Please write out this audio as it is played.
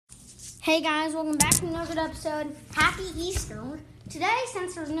Hey guys, welcome back to another episode. Happy Easter. Today,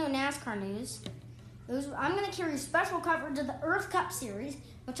 since there's no NASCAR news, I'm going to carry special coverage of the Earth Cup Series,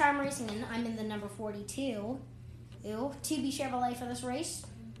 which I'm racing in. I'm in the number 42. To be Chevrolet for this race.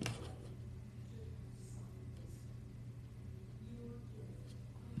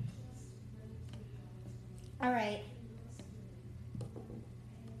 Alright.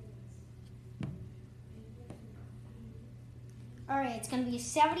 Alright, it's going to be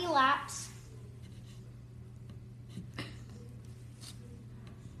 70 laps.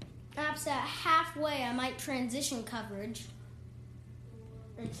 Laps at halfway, I might transition coverage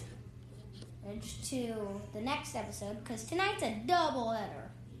to the next episode, because tonight's a double header.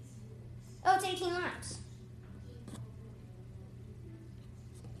 Oh, it's 18 laps.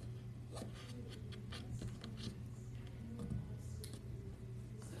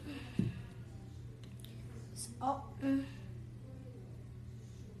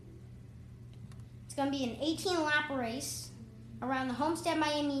 It's going to be an 18-lap race around the Homestead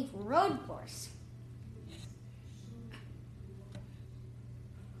Miami road course.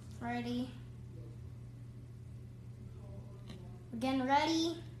 Ready? We're getting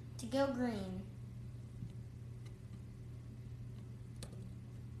ready to go green.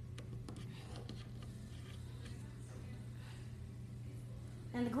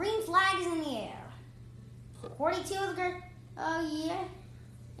 And the green flag is in the air. 42 of the green. Oh, yeah.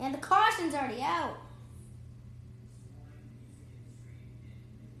 And the caution's already out.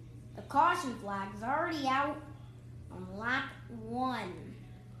 The caution flag is already out on lap 1.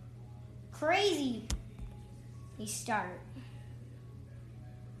 Crazy start.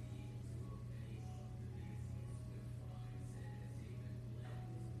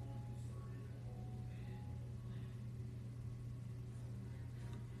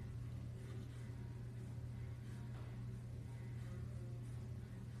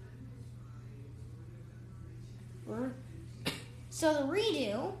 So the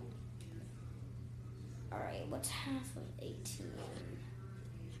redo. Alright, what's half of 18?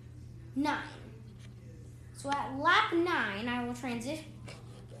 9. So at lap 9, I will transition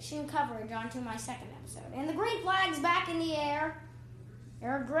coverage onto my second episode. And the green flag's back in the air.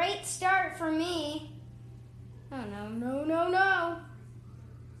 They're a great start for me. Oh, no.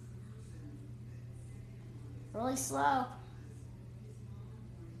 Really slow.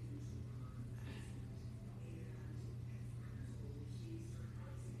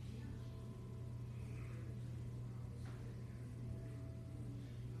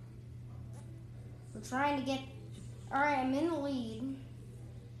 We're trying to get... Alright, I'm in the lead.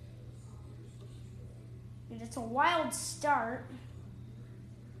 It's a wild start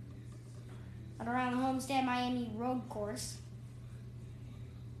at around the Homestead Miami road course.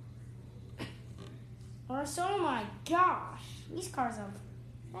 Oh my gosh, these cars have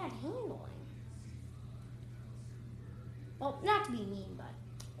bad handling. Well, not to be mean, but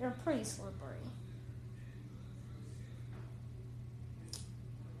they're pretty slippery.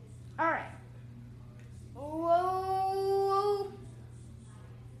 Alright. Whoa!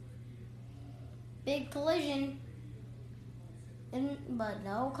 Big collision. But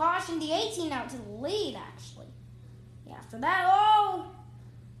no caution. The 18 out to the lead, actually. Yeah, after that, oh!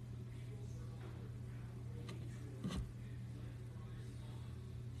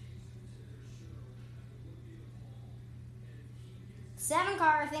 Seven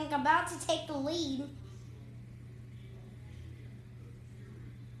car, I think, about to take the lead.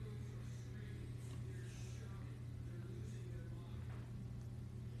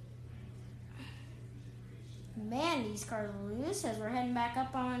 Man, these cars are loose as we're heading back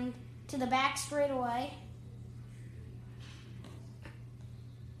up on to the back straightaway.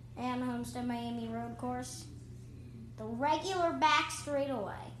 And the Homestead Miami road course. The regular back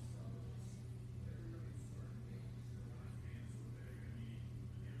straightaway.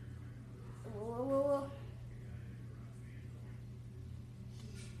 Whoa.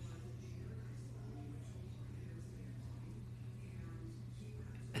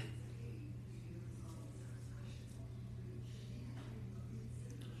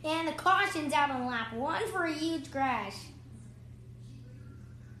 And the caution's out on lap 1 for a huge crash.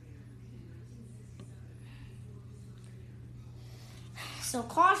 So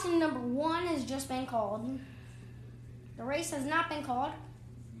caution number 1 has just been called. The race has not been called.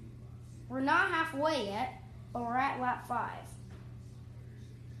 We're not halfway yet, but we're at lap 5.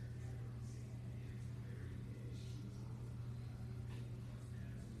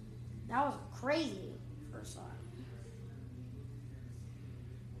 That was crazy first time.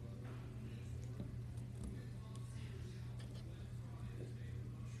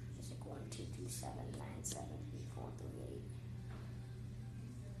 It's like 1, 2, 2, 7, 9, 7, 4, 3, 8.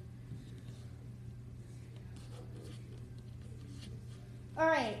 All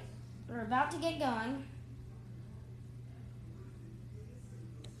right, we're about to get going.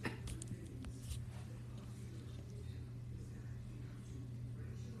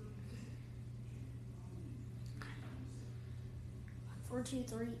 Four, two,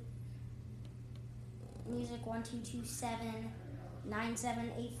 three. Music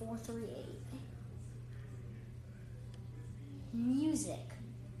 1227978438. Music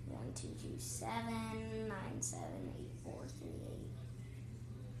 1227978438.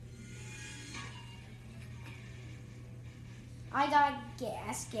 I got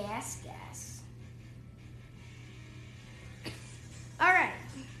gas. All right.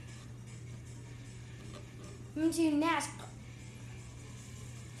 Into NASCAR.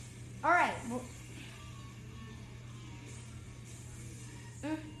 All right.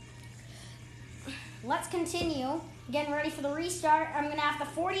 Let's continue. Getting ready for the restart. I'm gonna have the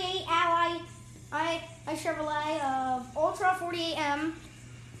 48 Ally I Chevrolet of Ultra 48M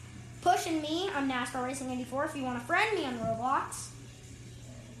pushing me. I'm NASCAR Racing 84. If you want to friend me on Roblox.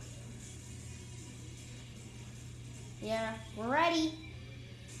 Yeah, we're ready.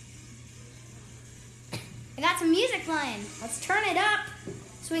 I got some music playing. Let's turn it up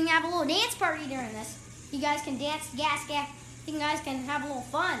so we can have a little dance party during this. You guys can dance, gas. You guys can have a little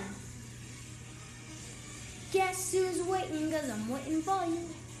fun. Guess who's waiting? 'Cause I'm waiting for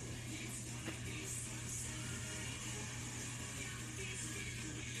you.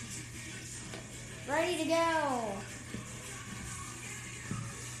 Ready to go.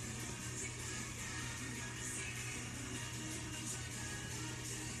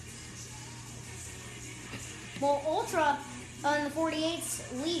 Well, Ultra on the 48's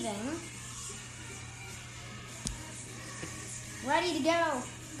leaving. Ready to go.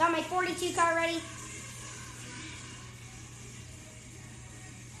 Got my 42 car ready.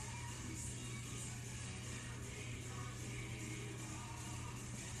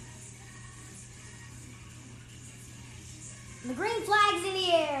 The green flag's in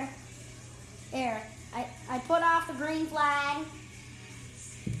the air. I put off the green flag.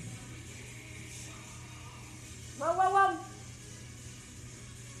 Whoa.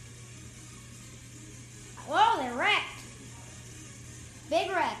 Whoa, they're wrecked. Big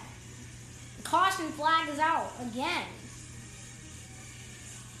wreck. The caution flag is out again.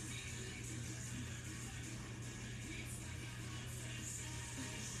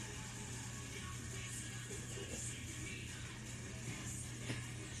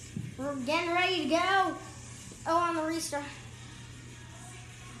 We're getting ready to go. Oh, on the restart.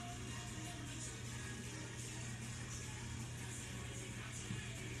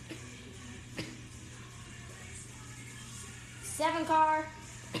 Seven car.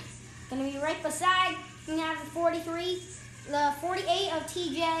 Gonna be right beside. We're gonna have the 43, the 48 of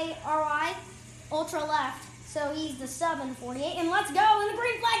TJRY, Ultra left. So he's the sub in 48. And let's go. And the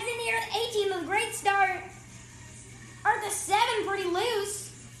green flag's in the air. The 18 with a great start. Or the 7 pretty loose.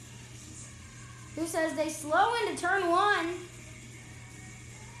 Who says they slow into turn 1.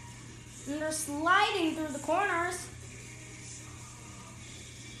 And they're sliding through the corners.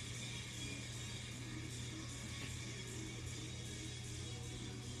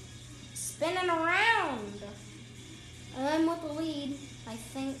 Spinning around. And I'm with the lead, I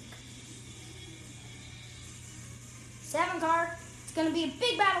think. 7 car. It's going to be a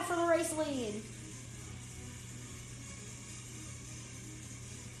big battle for the race lead.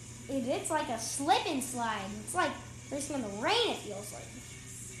 It's like a slip and slide. It's like racing in the rain, it feels like.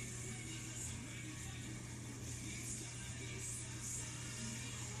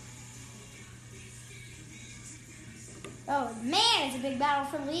 Oh man, it's a big battle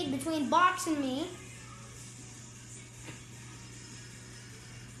for the lead between Box and me.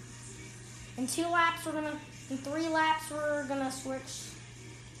 In 3 laps we're gonna switch.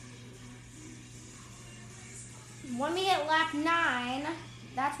 When we hit lap 9,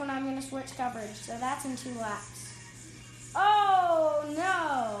 that's when I'm gonna switch coverage. So that's in 2 laps. Oh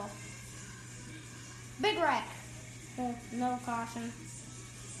no! Big wreck. Oh, no caution.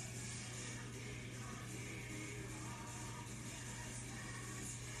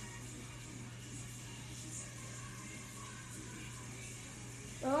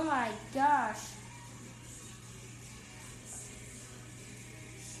 Oh my gosh.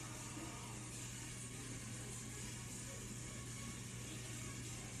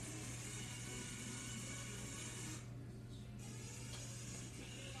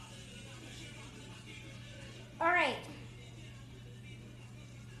 All right.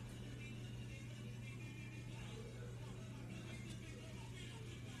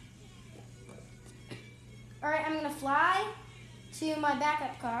 All right, I'm gonna fly to my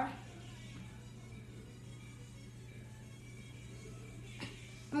backup car.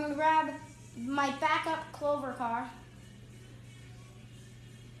 I'm going to grab my backup Clover car.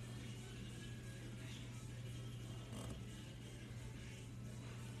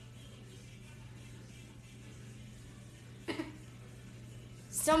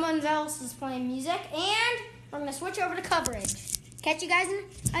 Someone else is playing music, and we're going to switch over to coverage. Catch you guys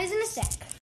in a sec.